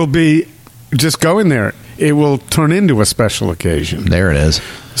 Yeah, it will be. Just going there, it will turn into a special occasion. There it is.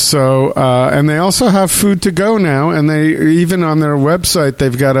 So, and they also have food to go now, and they even on their website,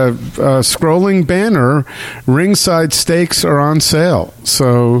 they've got a scrolling banner, RingSide Steaks are on sale.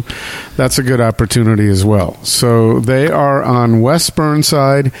 So that's a good opportunity as well. So they are on West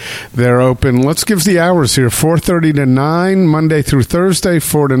Burnside. They're open, let's give the hours here, 4:30 to 9, Monday through Thursday,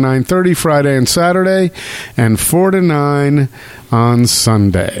 4 to 9:30, Friday and Saturday, and 4 to 9 on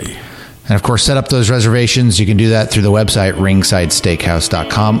Sunday. And, of course, set up those reservations. You can do that through the website,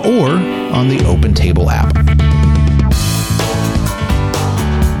 ringsidesteakhouse.com, or on the Open Table app.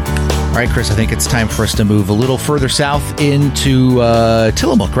 All right, Chris, I think it's time for us to move a little further south into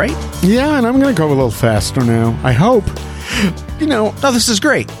Tillamook, right? Yeah, and I'm going to go a little faster now. I hope. No, this is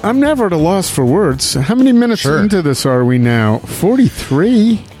great. I'm never at a loss for words. How many minutes into this are we now?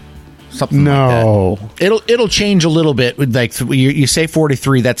 43? Something like that. It'll change a little bit. Like you say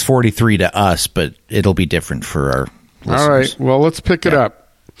 43, that's 43 to us, but it'll be different for our listeners. All right. Well, let's pick it up.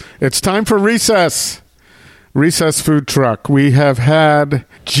 It's time for Recess. Recess Food Truck. We have had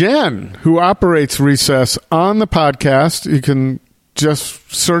Jen, who operates Recess, on the podcast. You can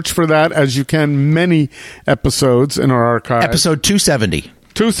Just search for that, as you can many episodes in our archive. Episode 270.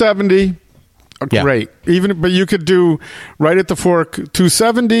 270. Great. But you could do Right at the Fork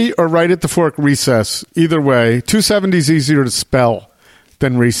 270 or Right at the Fork Recess. Either way, 270 is easier to spell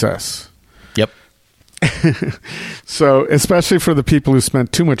than recess. Yep. So, especially for the people who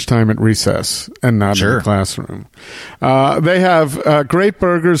spent too much time at recess and not in the classroom. They have great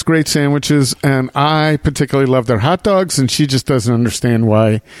burgers, great sandwiches, and I particularly love their hot dogs, and she just doesn't understand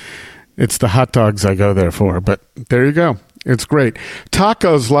why it's the hot dogs I go there for. But there you go. It's great.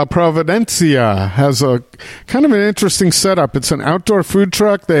 Tacos La Providencia has a kind of an interesting setup. It's an outdoor food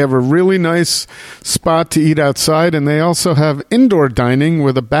truck. They have a really nice spot to eat outside, and they also have indoor dining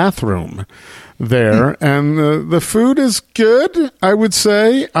with a bathroom there. And the food is good, I would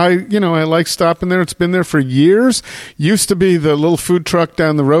say. I like stopping there. It's been there for years. Used to be the little food truck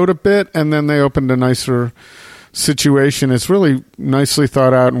down the road a bit, and then they opened a nicer situation. It's really nicely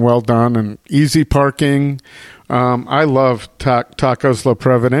thought out and well done, and easy parking. I love Tacos La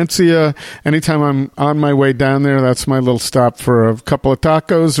Providencia. Anytime I'm on my way down there, that's my little stop for a couple of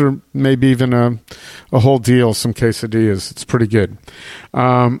tacos, or maybe even a whole deal, some quesadillas. It's pretty good.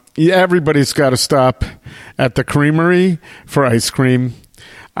 Everybody's got to stop at the Creamery for ice cream,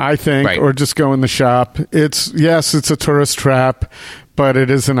 I think, or just go in the shop. It's a tourist trap, but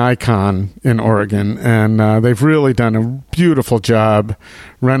it is an icon in Oregon, and they've really done a beautiful job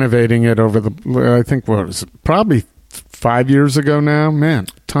renovating it over probably 5 years ago now. Man,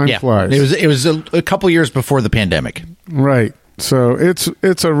 time flies. It was a couple years before the pandemic. Right. So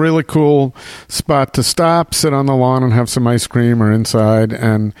it's a really cool spot to stop, sit on the lawn and have some ice cream, or inside,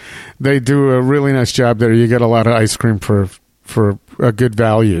 and they do a really nice job there. You get a lot of ice cream for a good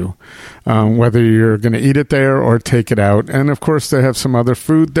value, whether you're going to eat it there or take it out. And of course, they have some other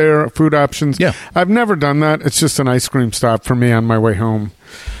food there, food options. Yeah. I've never done that. It's just an ice cream stop for me on my way home,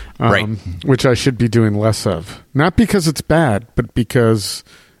 which I should be doing less of. Not because it's bad, but because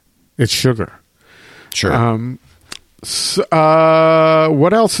it's sugar. Sure.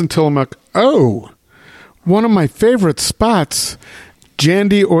 What else in Tillamook? Oh, one of my favorite spots,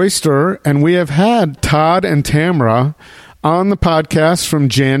 Jandy Oyster, and we have had Todd and Tamara on the podcast from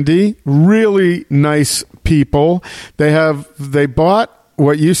Jandy. Really nice people. They bought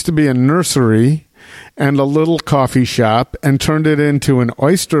what used to be a nursery and a little coffee shop and turned it into an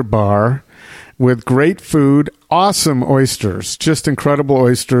oyster bar with great food, awesome oysters, just incredible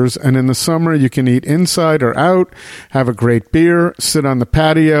oysters. And in the summer, you can eat inside or out, have a great beer, sit on the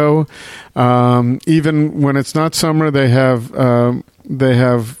patio. Even when it's not summer, they have a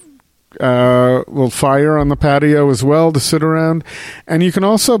little fire on the patio as well to sit around. And you can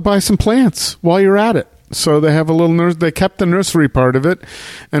also buy some plants while you're at it. So they have a little they kept the nursery part of it,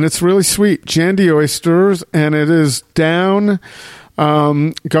 and it's really sweet. Jandy Oysters, and it is down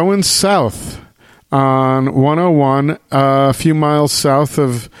going south on 101, a few miles south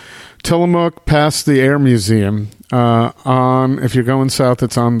of Tillamook, past the Air Museum. If you're going south,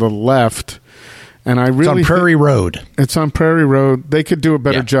 it's on the left. And it's on Prairie Road. It's on Prairie Road. They could do a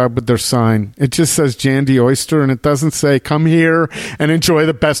better job with their sign. It just says Jandy Oyster, and it doesn't say come here and enjoy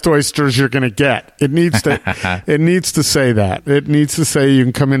the best oysters you're going to get. It needs to. It needs to say that. It needs to say you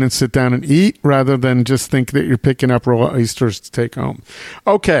can come in and sit down and eat, rather than just think that you're picking up raw oysters to take home.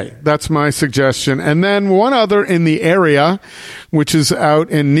 Okay, that's my suggestion. And then one other in the area, which is out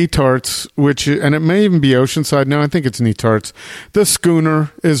in Netarts, and it may even be Oceanside. No, I think it's Netarts. The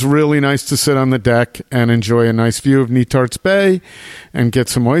Schooner is really nice to sit on the deck and enjoy a nice view of Netarts Bay and get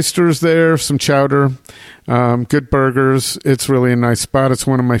some oysters there, some chowder, good burgers. It's really a nice spot. It's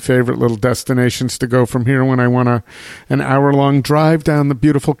one of my favorite little destinations to go from here when I want an hour-long drive down the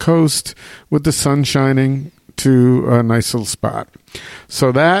beautiful coast with the sun shining to a nice little spot.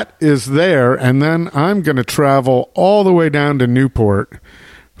 So that is there, and then I'm going to travel all the way down to Newport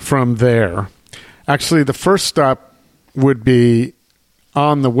from there. Actually, the first stop would be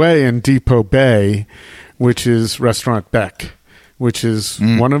on the way in Depot Bay, which is Restaurant Beck, which is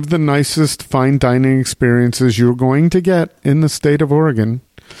one of the nicest fine dining experiences you're going to get in the state of Oregon,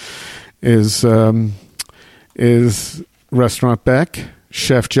 is Restaurant Beck.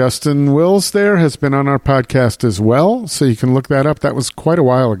 Chef Justin Wills there has been on our podcast as well, so you can look that up. That was quite a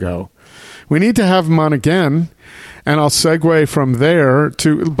while ago. We need to have him on again, and I'll segue from there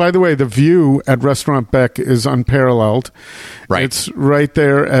to, by the way, the view at Restaurant Beck is unparalleled. Right. It's right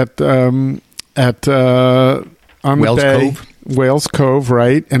there on Whales the bay. Cove. Whales Cove,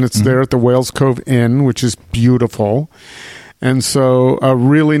 right? And it's there at the Whales Cove Inn, which is beautiful. And so a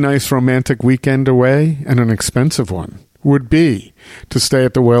really nice romantic weekend away, and an expensive one, would be to stay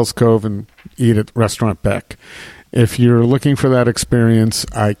at the Whales Cove and eat at Restaurant Beck. If you're looking for that experience,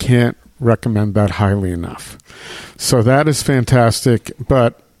 I can't recommend that highly enough. So that is fantastic.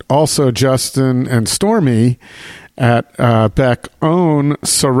 But also Justin and Stormy at Beck own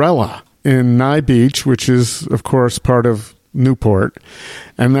Sorella in Nye Beach, which is, of course, part of Newport.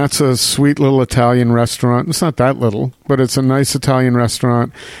 And that's a sweet little Italian restaurant. It's not that little, but it's a nice Italian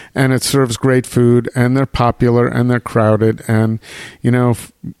restaurant, and it serves great food, and they're popular, and they're crowded. And,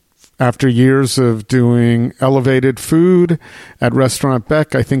 after years of doing elevated food at Restaurant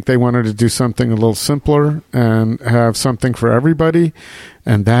Beck, I think they wanted to do something a little simpler and have something for everybody.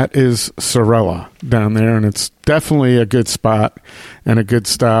 And that is Sorella down there. And it's definitely a good spot and a good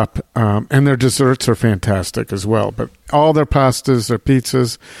stop. And their desserts are fantastic as well. But all their pastas, their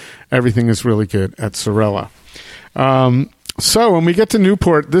pizzas, everything is really good at Sorella. So when we get to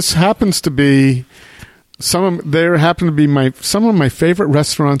Newport, this happens to be some of my favorite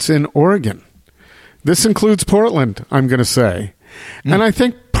restaurants in Oregon. This includes Portland, I'm going to say. And I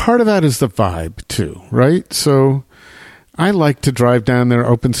think part of that is the vibe too, right? So I like to drive down there,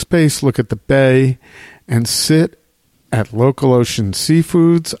 open space, look at the bay, and sit at Local Ocean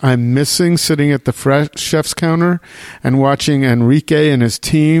Seafoods. I'm missing sitting at the chef's counter and watching Enrique and his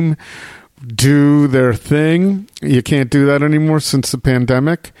team do their thing. You can't do that anymore since the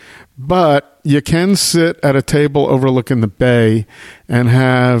pandemic, but you can sit at a table overlooking the bay and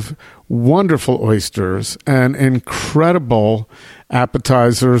have wonderful oysters and incredible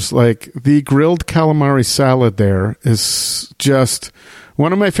appetizers. Like the grilled calamari salad there is just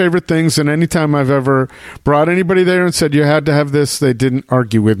one of my favorite things. And anytime I've ever brought anybody there and said you had to have this, they didn't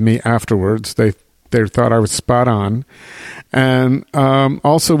argue with me afterwards. They thought I was spot on. And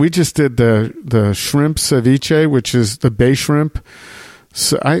also, we just did the shrimp ceviche, which is the bay shrimp.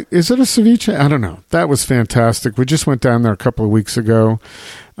 So is it a ceviche? I don't know. That was fantastic. We just went down there a couple of weeks ago.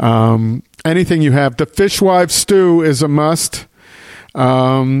 Anything you have. The fishwife stew is a must.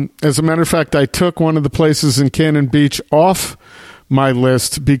 As a matter of fact, I took one of the places in Cannon Beach off my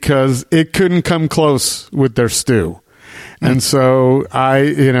list because it couldn't come close with their stew. And so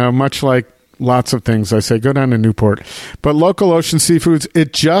much like lots of things, I say go down to Newport. But Local Ocean Seafoods,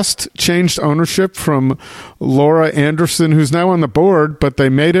 it just changed ownership from Laura Anderson, who's now on the board, but they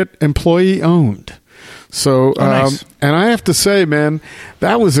made it employee owned. So, nice. And I have to say, man,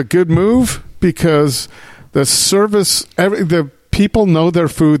 that was a good move because the service, the people know their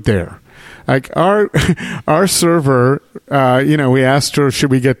food there. Like our server, we asked her,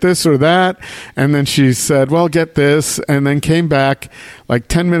 should we get this or that? And then she said, well, get this. And then came back like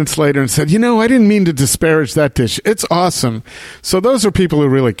 10 minutes later and said, I didn't mean to disparage that dish. It's awesome. So those are people who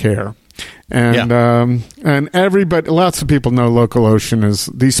really care. And and everybody, lots of people know Local Ocean is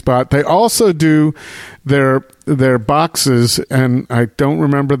the spot. They also do their boxes, and I don't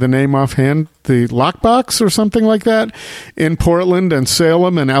remember the name offhand, the Lockbox or something like that, in Portland and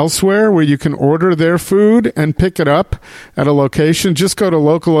Salem and elsewhere, where you can order their food and pick it up at a location. Just go to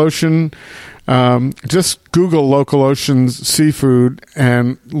Local Ocean. Just Google Local Ocean Seafood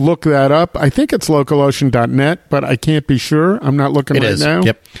and look that up. I think it's localocean.net, but I can't be sure. I'm not looking right now.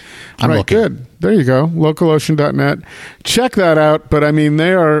 Yep. I'm looking. Good. There you go. Localocean.net. Check that out. But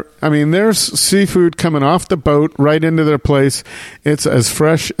there's seafood coming off the boat right into their place. It's as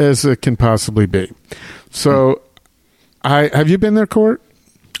fresh as it can possibly be. So have you been there, Court?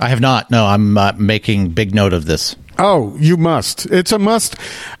 I have not. No, I'm making big note of this. Oh, you must. It's a must.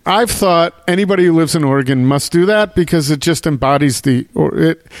 I've thought anybody who lives in Oregon must do that because it just embodies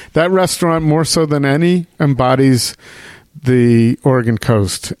that restaurant more so than any embodies the Oregon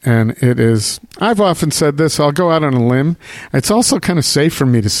coast. And it is, I've often said this, I'll go out on a limb. It's also kind of safe for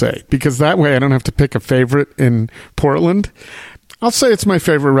me to say because that way I don't have to pick a favorite in Portland. I'll say it's my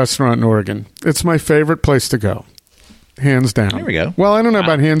favorite restaurant in Oregon. It's my favorite place to go. Hands down. There we go. Well, I don't know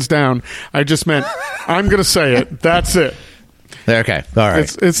about hands down. I just meant I'm going to say it. That's it. Okay. All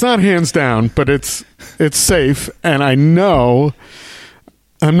right. It's not hands down, but it's safe, and I know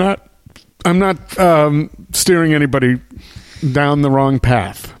I'm not steering anybody down the wrong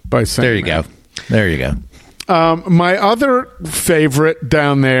path by saying There you go. My other favorite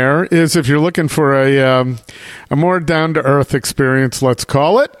down there is if you're looking for a more down to earth experience, let's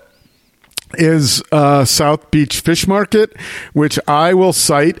call it, is South Beach Fish Market, which I will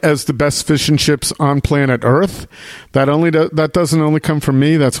cite as the best fish and chips on planet Earth. That doesn't only come from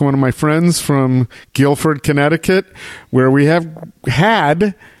me. That's one of my friends from Guilford, Connecticut, where we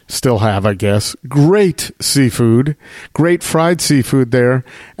still have, I guess, great seafood, great fried seafood there.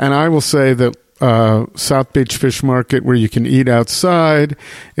 And I will say that South Beach Fish Market, where you can eat outside,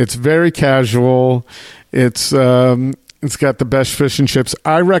 it's very casual. It's It's got the best fish and chips.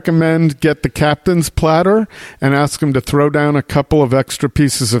 I recommend get the captain's platter and ask them to throw down a couple of extra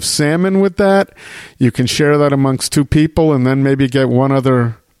pieces of salmon with that. You can share that amongst 2 people and then maybe get one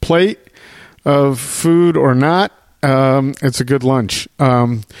other plate of food or not. It's a good lunch.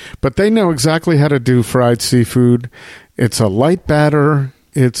 But they know exactly how to do fried seafood. It's a light batter.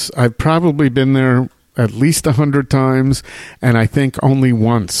 I've probably been there at least 100 times, and I think only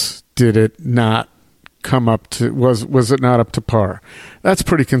once did it not come up to was it not up to par. That's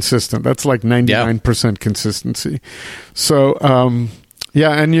pretty consistent. That's like 99% consistency. So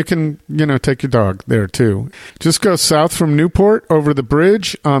and you can take your dog there too. Just go south from Newport over the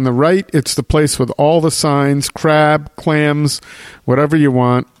bridge. On the right, it's the place with all the signs: crab, clams, whatever you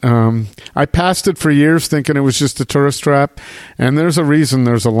want. I passed it for years thinking it was just a tourist trap, and there's a reason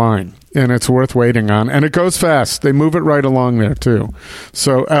there's a line, and it's worth waiting on, and it goes fast. They move it right along there too.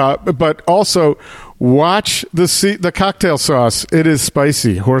 So but also watch the cocktail sauce. It is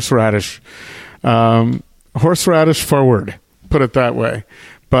spicy. Horseradish forward, put it that way.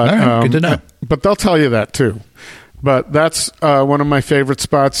 But right, good to know. But they'll tell you that too. But that's one of my favorite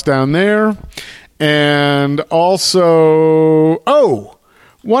spots down there. And also,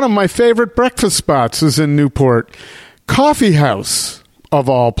 one of my favorite breakfast spots is in Newport. Coffee House, of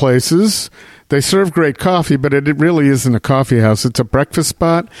all places. They serve great coffee, but it really isn't a coffee house. It's a breakfast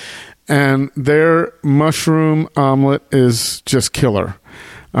spot. And their mushroom omelet is just killer.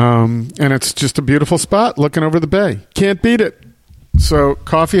 And it's just a beautiful spot looking over the bay. Can't beat it. So,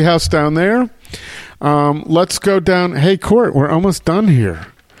 coffee house down there. Let's go down. Hey, Court, we're almost done here.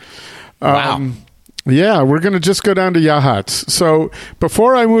 Wow. Yeah, we're going to just go down to Yachats. So,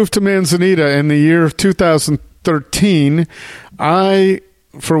 before I moved to Manzanitta in the year 2013, I,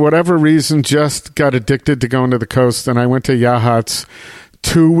 for whatever reason, just got addicted to going to the coast, and I went to Yachats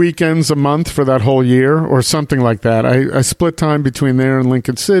 2 weekends a month for that whole year or something like that. I split time between there and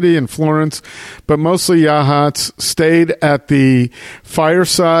Lincoln City and Florence, but mostly Yachats. Stayed at the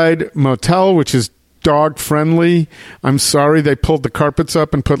Fireside Motel, which is dog friendly. I'm sorry they pulled the carpets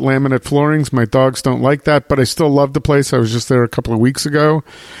up and put laminate floorings. My dogs don't like that, but I still love the place. I was just there a couple of weeks ago.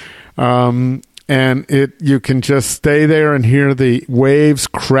 And you can just stay there and hear the waves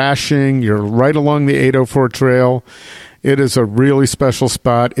crashing. You're right along the 804 trail. It is a really special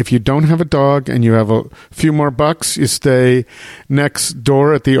spot. If you don't have a dog and you have a few more bucks, you stay next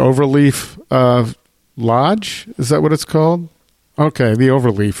door at the Overleaf Lodge. Is that what it's called? Okay, the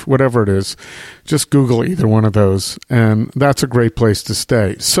Overleaf, whatever it is. Just Google either one of those, and that's a great place to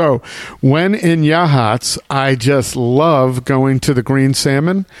stay. So when in Yachats, I just love going to the Green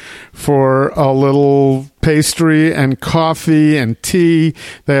Salmon for a little pastry and coffee and tea.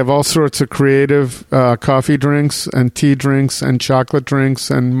 They have all sorts of creative coffee drinks and tea drinks and chocolate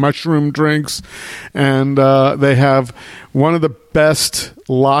drinks and mushroom drinks, and they have one of the best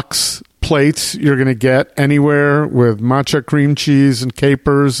lox plates you're going to get anywhere, with matcha cream cheese and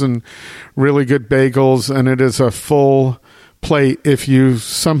capers and really good bagels, and it is a full plate. If you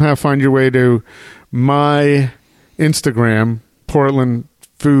somehow find your way to my Instagram, Portland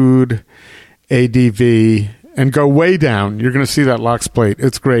Food ADV, and go way down, you're going to see that lox plate.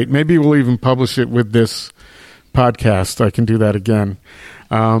 It's great. Maybe we'll even publish it with this podcast. I can do that again.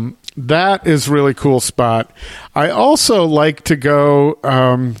 That is a really cool spot. I also like to go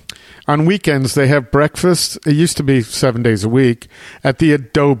on weekends. They have breakfast. It used to be 7 days a week at the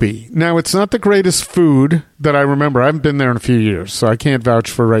Adobe. Now, it's not the greatest food that I remember. I haven't been there in a few years, so I can't vouch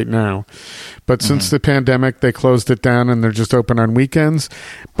for right now. But since the pandemic, they closed it down and they're just open on weekends.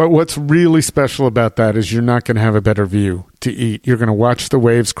 But what's really special about that is you're not going to have a better view to eat. You're going to watch the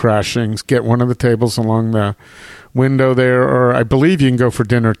waves crashing, get one of the tables along the window there, or I believe you can go for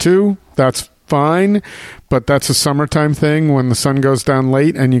dinner too. That's fine, but that's a summertime thing when the sun goes down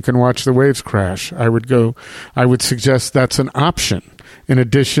late and you can watch the waves crash. I would suggest that's an option in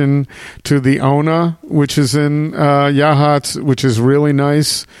addition to the Ona, which is in Yachats, which is really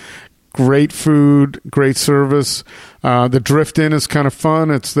nice. Great food, great service. The Drift Inn is kind of fun.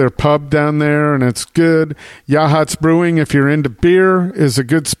 It's their pub down there, and it's good. Yachats Brewing, if you're into beer, is a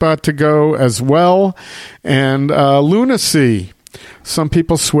good spot to go as well. And Lunacy. Some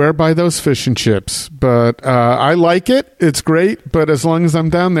people swear by those fish and chips, but I like it. It's great, but as long as I'm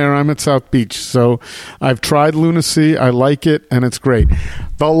down there, I'm at South Beach. So I've tried Lunacy. I like it, and it's great.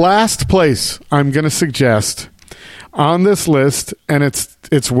 The last place I'm going to suggest, on this list, and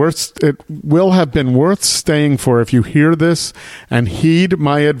it will have been worth staying for if you hear this and heed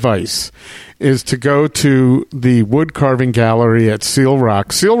my advice, is to go to the wood carving gallery at Seal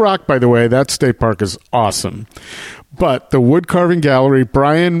Rock. Seal Rock, by the way, that state park is awesome. But the wood carving gallery,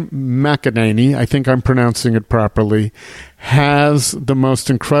 Brian McEnany, I think I'm pronouncing it properly, has the most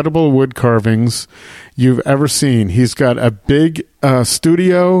incredible wood carvings you've ever seen. He's got a big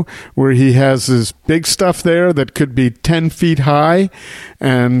studio where he has this big stuff there that could be 10 feet high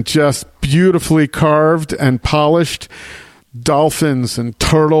and just beautifully carved and polished dolphins and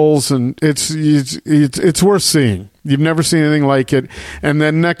turtles, and it's worth seeing. You've never seen anything like it. And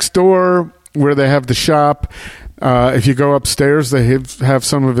then next door, where they have the shop, if you go upstairs, they have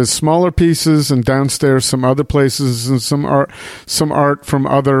some of his smaller pieces, and downstairs some other places and some art from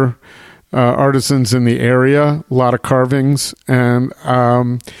other artisans in the area. A lot of carvings, and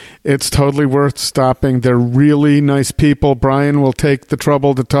it's totally worth stopping. They're really nice people. Brian will take the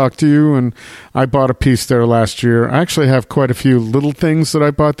trouble to talk to you, and I bought a piece there last year. I actually have quite a few little things that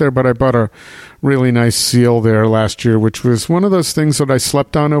I bought there, but I bought a really nice seal there last year, which was one of those things that I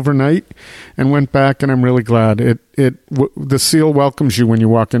slept on overnight and went back, and I'm really glad. The seal welcomes you when you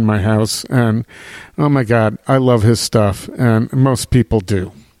walk in my house, and oh my God, I love his stuff, and most people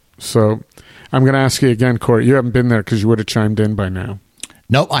do. So I'm going to ask you again, Court. You haven't been there because you would have chimed in by now.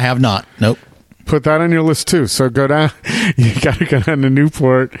 Nope, I have not. Nope. Put that on your list too. So go down. You got to go down to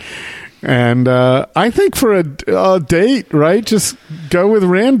Newport. And I think for a date, right, just go with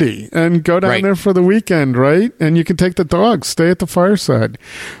Randy and go down there for the weekend, right? And you can take the dogs, stay at the fireside.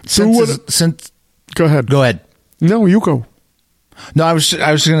 Go ahead. Go ahead. No, you go. No, I was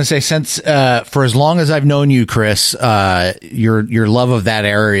going to say, since for as long as I've known you, Chris, your love of that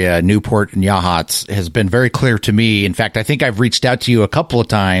area, Newport and Yachats, has been very clear to me. In fact, I think I've reached out to you a couple of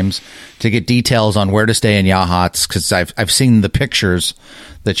times to get details on where to stay in Yachats, because I've seen the pictures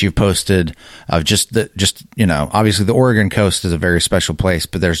that you've posted of just obviously the Oregon coast is a very special place,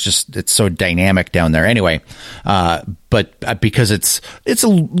 but it's so dynamic down there anyway. But because it's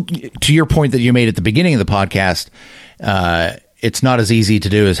to your point that you made at the beginning of the podcast, it's not as easy to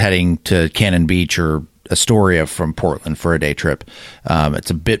do as heading to Cannon Beach or Astoria from Portland for a day trip.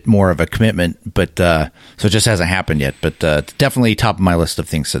 It's a bit more of a commitment, but so it just hasn't happened yet. But it's definitely top of my list of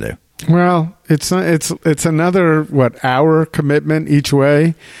things to do. Well, it's another hour commitment each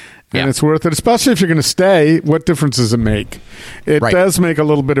way. And it's worth it, especially if you're going to stay. What difference does it make? It does make a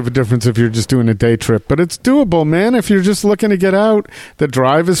little bit of a difference if you're just doing a day trip, but it's doable, man. If you're just looking to get out, the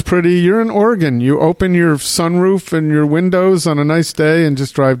drive is pretty. You're in Oregon. You open your sunroof and your windows on a nice day and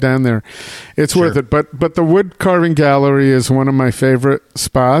just drive down there. It's worth it. But the wood carving gallery is one of my favorite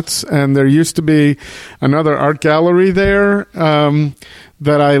spots, and there used to be another art gallery there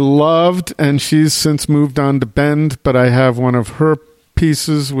that I loved, and she's since moved on to Bend, but I have one of her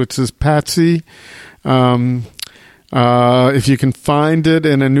pieces, which is Patsy. If you can find it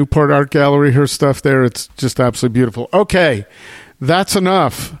in a Newport art gallery, her stuff there, it's just absolutely beautiful. Okay, that's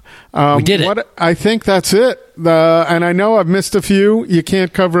enough. We did it. I think that's it. And I know I've missed a few. You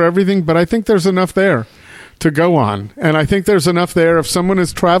can't cover everything, but I think there's enough there to go on. And I think there's enough there. If someone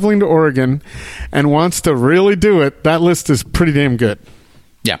is traveling to Oregon and wants to really do it, that list is pretty damn good.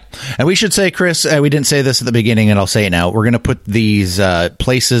 Yeah. And we should say, Chris, we didn't say this at the beginning, and I'll say it now. We're going to put these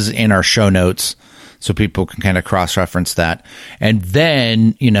places in our show notes so people can kind of cross-reference that. And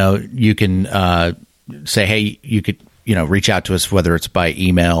then, you can say, hey, you could, reach out to us, whether it's by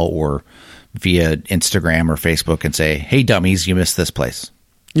email or via Instagram or Facebook, and say, hey, dummies, you missed this place.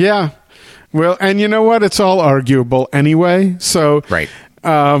 Yeah. Well, and you know what? It's all arguable anyway. So right.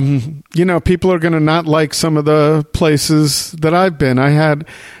 People are going to not like some of the places that I've been. I had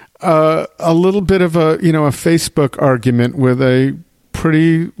a little bit of a Facebook argument with a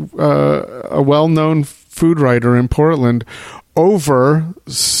pretty a well-known food writer in Portland over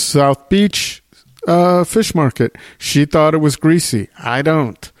South Beach fish market. She thought it was greasy. I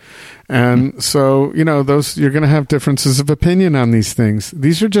don't. And so, those, you're going to have differences of opinion on these things.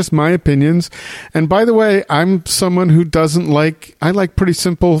 These are just my opinions. And by the way, I'm someone who I like pretty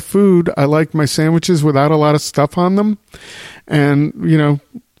simple food. I like my sandwiches without a lot of stuff on them and,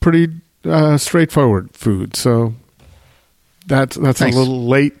 pretty straightforward food. So that's nice. A little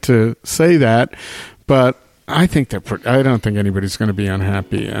late to say that, but I think I don't think anybody's going to be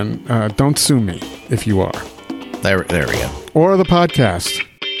unhappy. And don't sue me if you are. There we go. Or the podcast.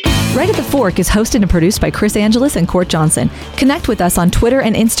 Right at the Fork is hosted and produced by Chris Angelus and Court Johnson. Connect with us on Twitter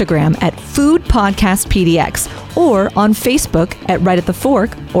and Instagram at Food Podcast PDX or on Facebook at Right at the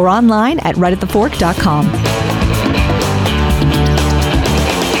Fork or online at rightatthefork.com.